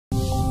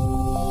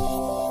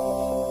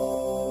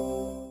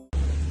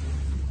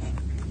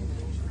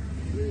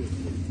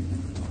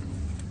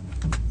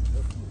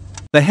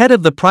The head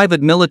of the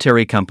private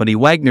military company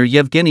Wagner,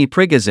 Yevgeny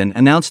Prigozhin,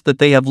 announced that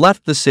they have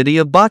left the city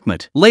of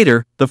Bakhmut.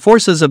 Later, the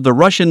forces of the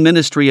Russian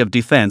Ministry of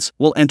Defense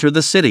will enter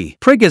the city.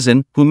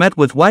 Prigozhin, who met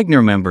with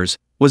Wagner members,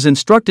 was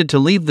instructed to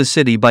leave the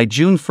city by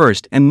June 1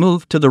 and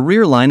move to the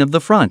rear line of the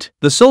front.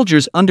 The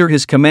soldiers under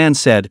his command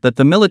said that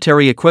the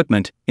military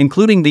equipment,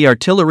 including the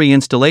artillery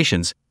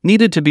installations,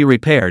 needed to be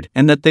repaired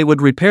and that they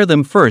would repair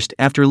them first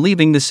after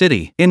leaving the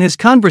city. In his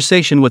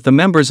conversation with the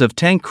members of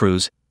tank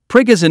crews,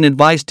 Prigozhin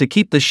advised to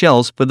keep the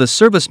shells for the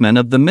servicemen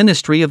of the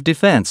Ministry of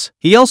Defense.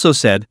 He also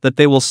said that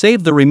they will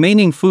save the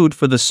remaining food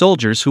for the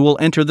soldiers who will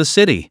enter the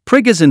city.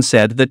 Prigozhin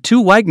said that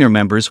 2 Wagner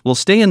members will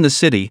stay in the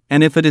city,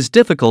 and if it is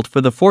difficult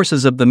for the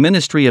forces of the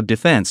Ministry of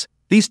Defense,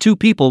 these 2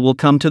 people will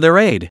come to their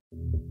aid.